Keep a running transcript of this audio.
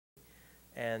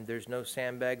and there's no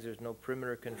sandbags, there's no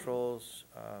perimeter controls.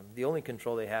 The only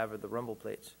control they have are the rumble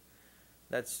plates.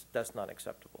 That's not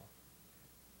acceptable.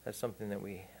 That's something that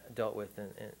we dealt with in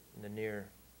the near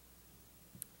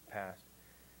past.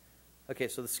 Okay,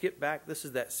 so the skip back, this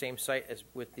is that same site as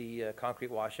with the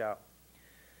concrete washout.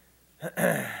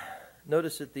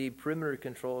 Notice that the perimeter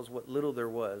controls, what little there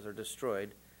was, are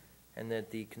destroyed, and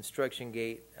that the construction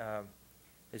gate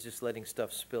is just letting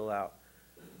stuff spill out.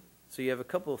 So you have a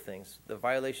couple of things. The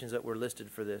violations that were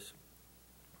listed for this,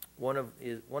 one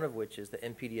of which is the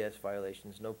NPDES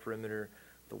violations, no perimeter,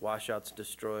 the washout's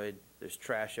destroyed, there's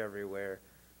trash everywhere.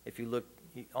 If you look,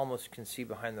 you almost can see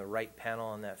behind the right panel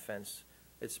on that fence,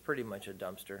 it's pretty much a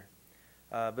dumpster.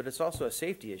 But it's also a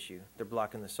safety issue. They're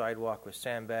blocking the sidewalk with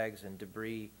sandbags and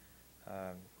debris,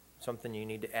 something you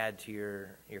need to add to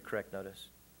your correct notice.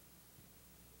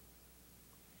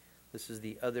 This is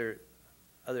the other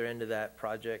end of that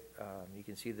project. You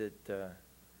can see that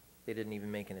they didn't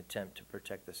even make an attempt to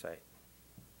protect the site.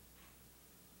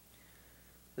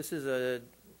 This is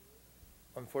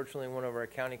unfortunately one of our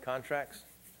county contracts.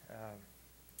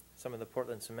 Some of the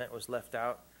Portland cement was left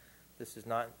out. This is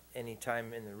not any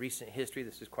time in the recent history.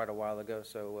 This is quite a while ago,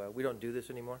 so we don't do this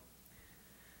anymore.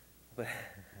 But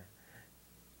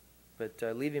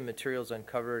leaving materials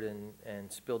uncovered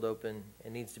and spilled open,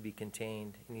 it needs to be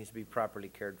contained. It needs to be properly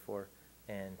cared for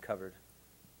and covered.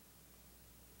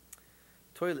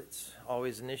 Toilets,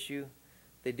 always an issue.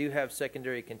 They do have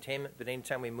secondary containment, but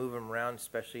anytime we move them around,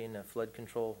 especially in a flood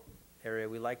control area,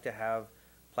 we like to have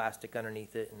plastic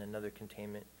underneath it and another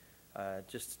containment.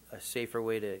 Just a safer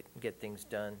way to get things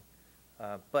done.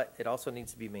 But it also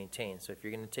needs to be maintained. So if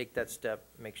you're going to take that step,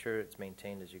 make sure it's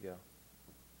maintained as you go.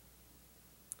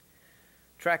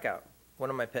 Track out, one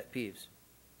of my pet peeves.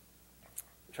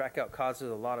 Track out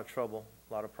causes a lot of trouble,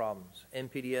 a lot of problems.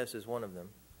 NPDES is one of them.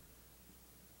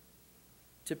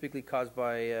 Typically caused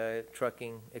by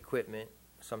trucking, equipment,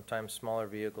 sometimes smaller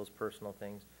vehicles, personal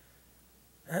things.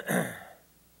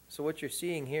 So what you're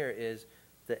seeing here is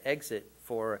the exit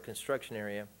for a construction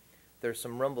area. There's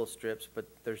some rumble strips, but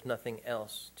there's nothing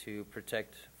else to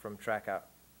protect from track out.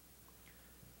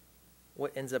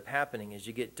 What ends up happening is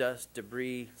you get dust,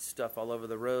 debris, stuff all over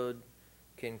the road,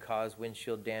 can cause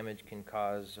windshield damage, can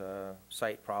cause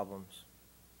sight problems.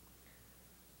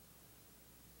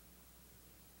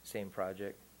 Same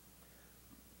project.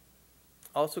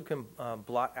 Also can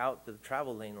blot out the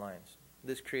travel lane lines.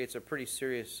 This creates a pretty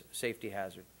serious safety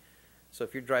hazard. So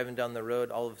if you're driving down the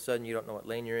road, all of a sudden you don't know what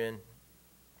lane you're in.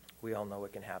 We all know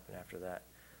what can happen after that.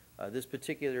 This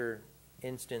particular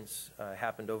instance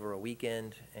happened over a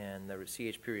weekend, and the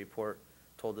CHP report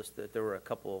told us that there were a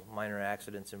couple minor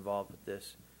accidents involved with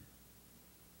this.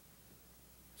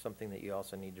 Something that you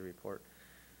also need to report.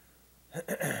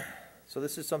 So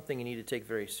this is something you need to take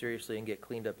very seriously and get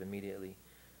cleaned up immediately.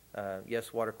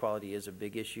 Yes, water quality is a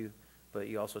big issue, but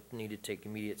you also need to take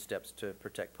immediate steps to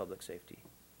protect public safety.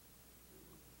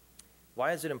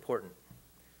 Why is it important?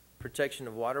 Protection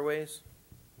of waterways,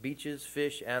 beaches,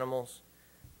 fish, animals,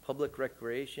 public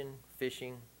recreation,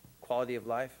 fishing, quality of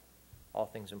life, all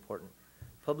things important.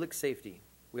 Public safety.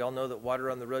 We all know that water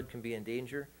on the road can be in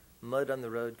danger. Mud on the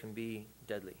road can be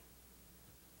deadly.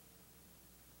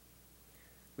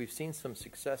 We've seen some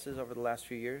successes over the last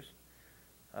few years.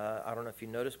 I don't know if you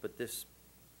noticed, but this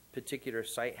particular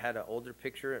site had an older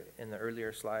picture in the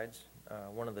earlier slides,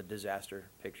 one of the disaster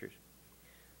pictures.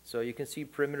 So you can see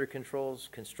perimeter controls,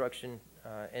 construction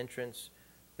entrance,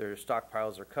 their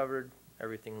stockpiles are covered,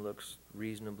 everything looks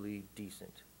reasonably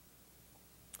decent.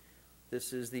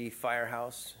 This is the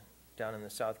firehouse down in the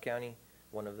South County,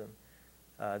 one of them.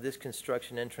 This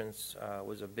construction entrance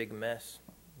was a big mess.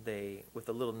 With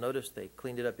a little notice, they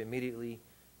cleaned it up immediately,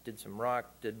 did some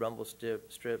rock, did rumble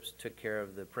strips, took care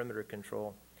of the perimeter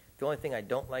control. The only thing I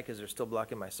don't like is they're still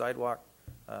blocking my sidewalk.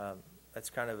 That's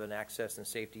kind of an access and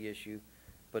safety issue.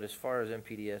 But as far as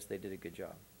NPDES, they did a good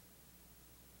job.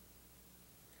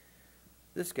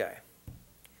 This guy,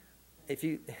 if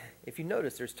you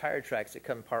notice, there's tire tracks that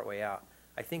come partway out.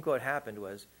 I think what happened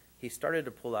was he started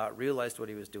to pull out, realized what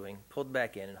he was doing, pulled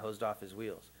back in, and hosed off his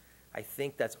wheels. I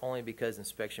think that's only because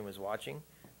inspection was watching,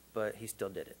 but he still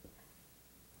did it.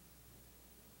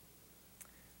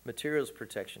 Materials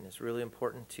protection is really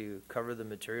important to cover the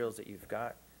materials that you've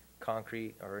got,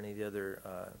 concrete or any of the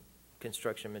other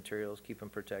construction materials, keep them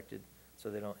protected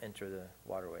so they don't enter the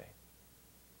waterway.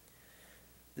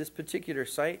 This particular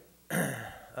site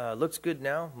looks good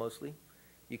now, mostly.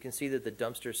 You can see that the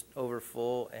dumpster's over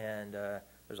full and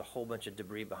there's a whole bunch of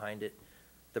debris behind it.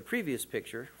 The previous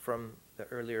picture from the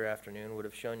earlier afternoon would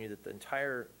have shown you that the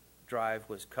entire drive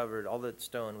was covered, all that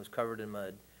stone was covered in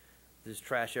mud. There's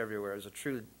trash everywhere. It was a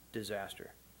true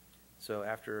disaster. So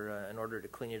after, in order to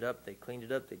clean it up, they cleaned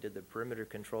it up. They did the perimeter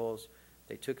controls.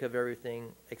 They took care of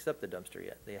everything except the dumpster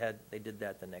yet. They did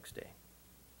that the next day.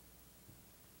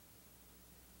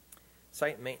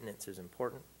 Site maintenance is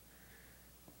important.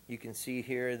 You can see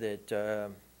here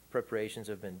that preparations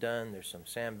have been done. There's some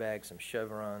sandbags, some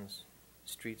chevrons.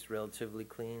 Street's relatively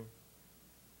clean.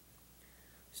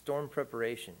 Storm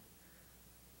preparation.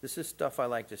 This is stuff I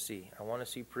like to see. I want to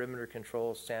see perimeter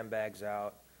controls, sandbags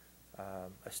out,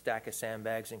 a stack of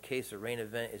sandbags in case a rain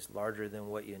event is larger than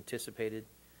what you anticipated.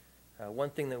 One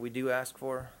thing that we do ask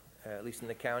for, at least in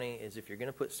the county, is if you're going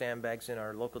to put sandbags in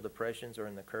our local depressions or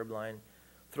in the curb line,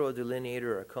 throw a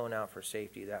delineator or a cone out for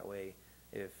safety. That way,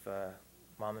 if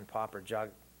mom and pop are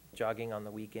jogging on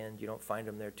the weekend, you don't find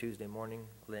them there Tuesday morning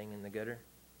laying in the gutter.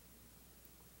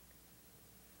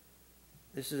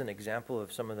 This is an example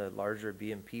of some of the larger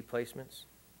BMP placements.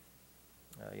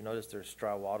 You notice there's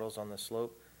straw wattles on the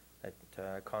slope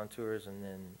at contours, and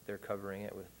then they're covering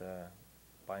it with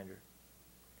binder.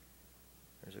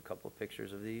 There's a couple of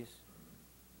pictures of these.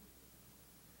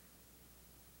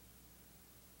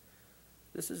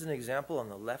 This is an example on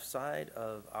the left side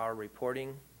of our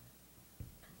reporting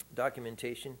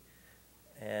documentation,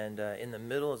 and in the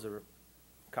middle is a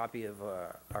copy of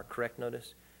our correct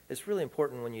notice. It's really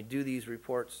important when you do these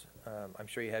reports, I'm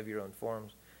sure you have your own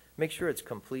forms, make sure it's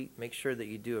complete, make sure that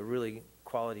you do a really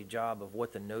quality job of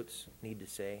what the notes need to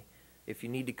say. If you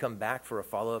need to come back for a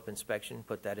follow-up inspection,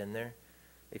 put that in there.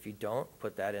 If you don't,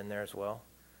 put that in there as well.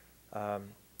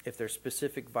 If there's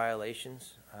specific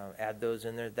violations, add those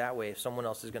in there. That way, if someone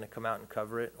else is going to come out and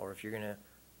cover it, or if you're going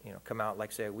to come out,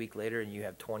 like say a week later and you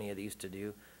have 20 of these to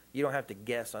do, you don't have to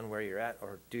guess on where you're at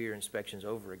or do your inspections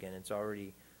over again. It's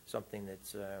already something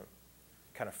that's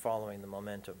kind of following the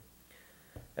momentum.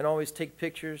 And always take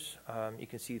pictures. You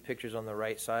can see pictures on the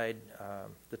right side.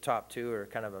 The top two are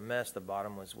kind of a mess. The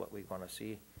bottom was what we want to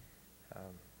see.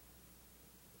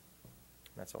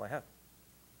 That's all I have.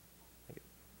 Thank you.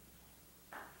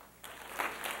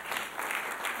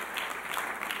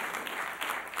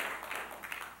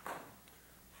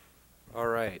 All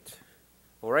right.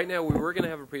 Well, right now we were going to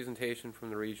have a presentation from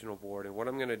the regional board, and what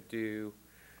I'm going to do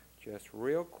just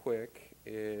real quick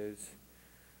is,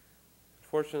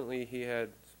 unfortunately, he had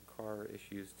some car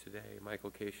issues today,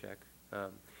 Michael Kashek.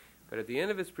 But at the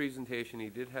end of his presentation, he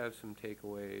did have some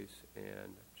takeaways,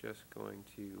 and I'm just going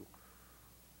to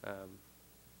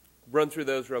run through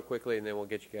those real quickly, and then we'll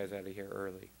get you guys out of here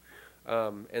early.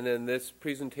 And then this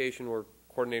presentation, we're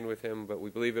coordinating with him, but we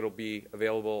believe it'll be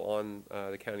available on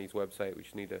the county's website. We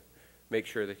just need to make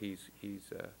sure that he's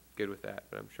good with that,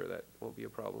 but I'm sure that won't be a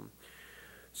problem.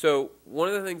 So one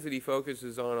of the things that he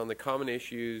focuses on the common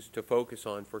issues to focus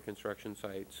on for construction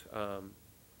sites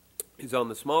is on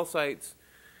the small sites.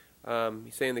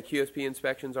 He's saying the QSP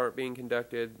inspections aren't being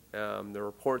conducted, the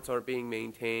reports aren't being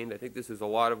maintained. I think this is a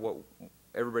lot of what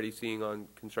everybody's seeing on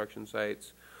construction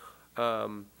sites,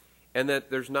 and that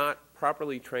there's not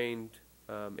properly trained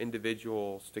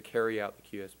individuals to carry out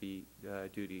the QSP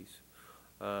duties.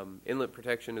 Inlet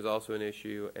protection is also an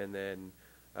issue, and then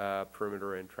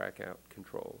perimeter and track out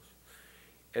controls.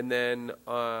 And then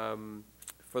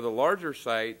for the larger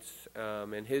sites,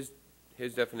 and his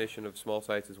definition of small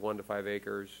sites is 1 to 5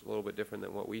 acres, a little bit different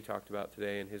than what we talked about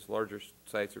today, and his larger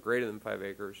sites are greater than 5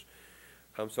 acres.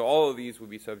 So all of these would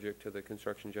be subject to the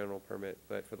construction general permit.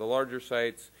 But for the larger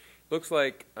sites, looks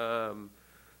like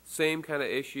same kind of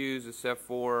issues, except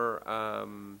for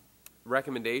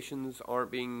recommendations aren't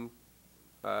being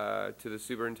to the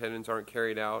superintendents aren't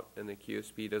carried out, and the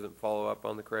QSP doesn't follow up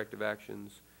on the corrective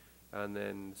actions, and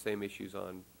then the same issues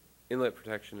on inlet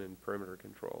protection and perimeter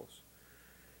controls.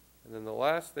 And then the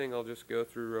last thing I'll just go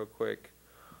through real quick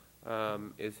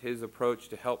is his approach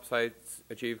to help sites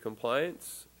achieve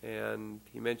compliance, and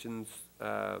he mentions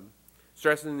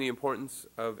stressing the importance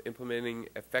of implementing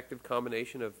effective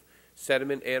combination of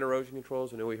sediment and erosion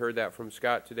controls. I know we heard that from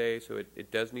Scott today, so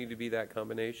it does need to be that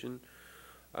combination.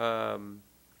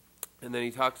 And then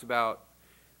he talks about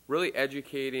really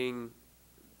educating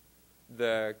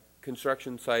the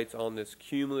construction sites on this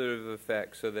cumulative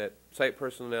effect so that site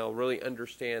personnel really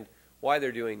understand why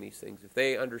they're doing these things. If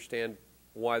they understand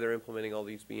why they're implementing all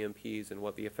these BMPs and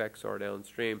what the effects are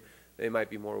downstream, they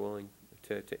might be more willing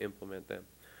to implement them.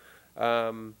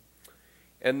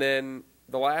 And then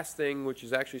the last thing, which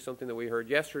is actually something that we heard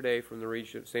yesterday from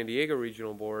the San Diego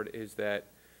Regional Board, is that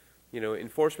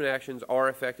enforcement actions are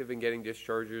effective in getting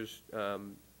discharges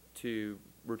to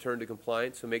return to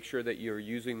compliance, so make sure that you're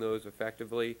using those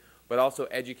effectively, but also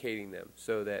educating them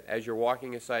so that as you're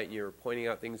walking a site and you're pointing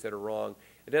out things that are wrong,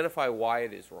 identify why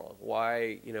it is wrong,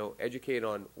 why, educate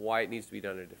on why it needs to be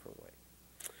done a different way.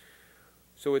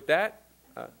 So with that,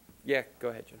 yeah, go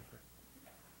ahead, Jennifer.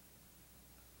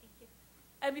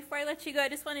 Before I let you go, I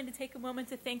just wanted to take a moment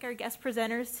to thank our guest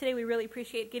presenters today. We really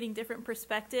appreciate getting different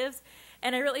perspectives,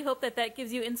 and I really hope that that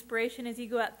gives you inspiration as you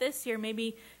go out this year.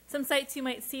 Maybe some sites you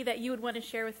might see that you would want to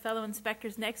share with fellow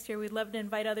inspectors next year. We'd love to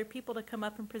invite other people to come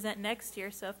up and present next year.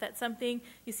 So if that's something,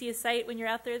 you see a site when you're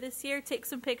out there this year, take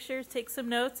some pictures, take some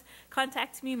notes,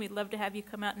 contact me, and we'd love to have you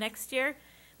come out next year.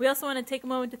 We also want to take a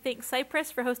moment to thank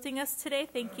Cypress for hosting us today.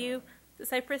 Thank you, the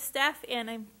Cypress staff,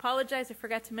 and I apologize, I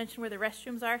forgot to mention where the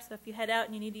restrooms are, so if you head out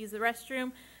and you need to use the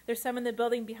restroom, there's some in the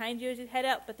building behind you as you head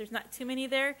out, but there's not too many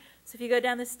there, so if you go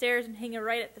down the stairs and hang a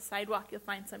right at the sidewalk, you'll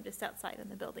find some just outside in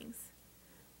the buildings.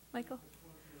 Michael?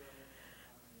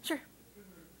 Sure.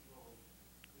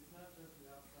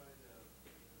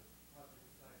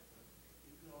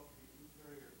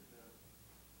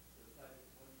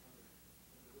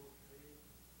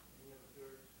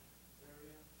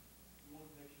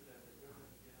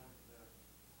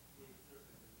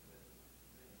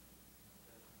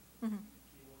 Mm-hmm.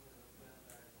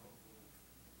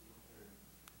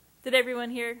 Did everyone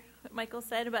hear what Michael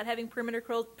said about having perimeter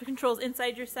controls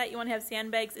inside your site? You want to have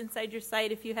sandbags inside your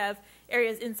site if you have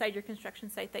areas inside your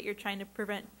construction site that you're trying to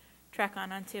prevent track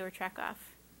on onto or track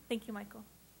off. Thank you, Michael.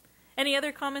 Any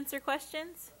other comments or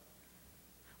questions?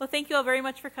 Well, thank you all very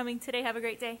much for coming today. Have a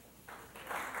great day.